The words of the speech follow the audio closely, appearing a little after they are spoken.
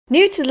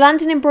New to the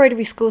London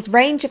Embroidery School's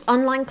range of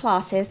online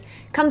classes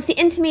comes the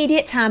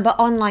Intermediate Tambour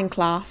online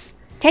class.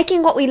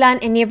 Taking what we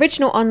learned in the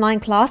original online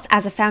class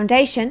as a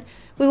foundation,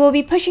 we will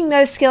be pushing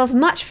those skills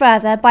much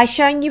further by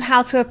showing you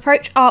how to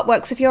approach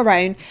artworks of your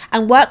own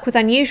and work with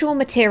unusual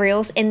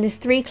materials in this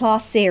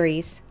 3-class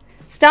series.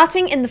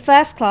 Starting in the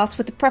first class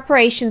with the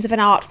preparations of an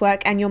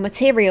artwork and your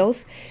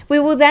materials, we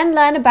will then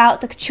learn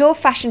about the couture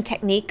fashion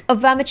technique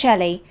of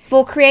Vermicelli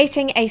for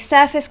creating a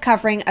surface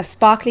covering of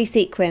sparkly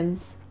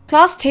sequins.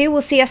 Class 2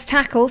 will see us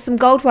tackle some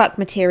goldwork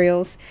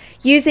materials,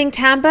 using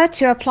Tambour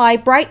to apply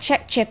bright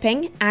check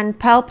chipping and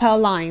Pearle Purl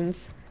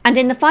lines. And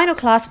in the final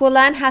class we'll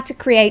learn how to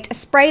create a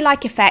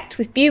spray-like effect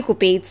with bugle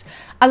beads,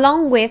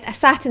 along with a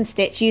satin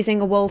stitch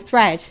using a wool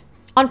thread.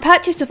 On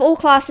purchase of all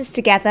classes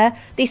together,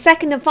 the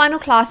second and final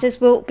classes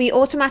will be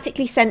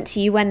automatically sent to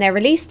you when they're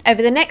released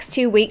over the next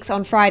 2 weeks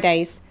on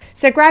Fridays.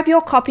 So grab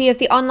your copy of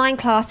the online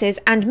classes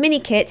and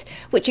mini kit,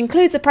 which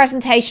includes a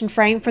presentation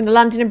frame from the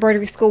London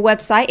Embroidery School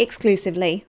website exclusively.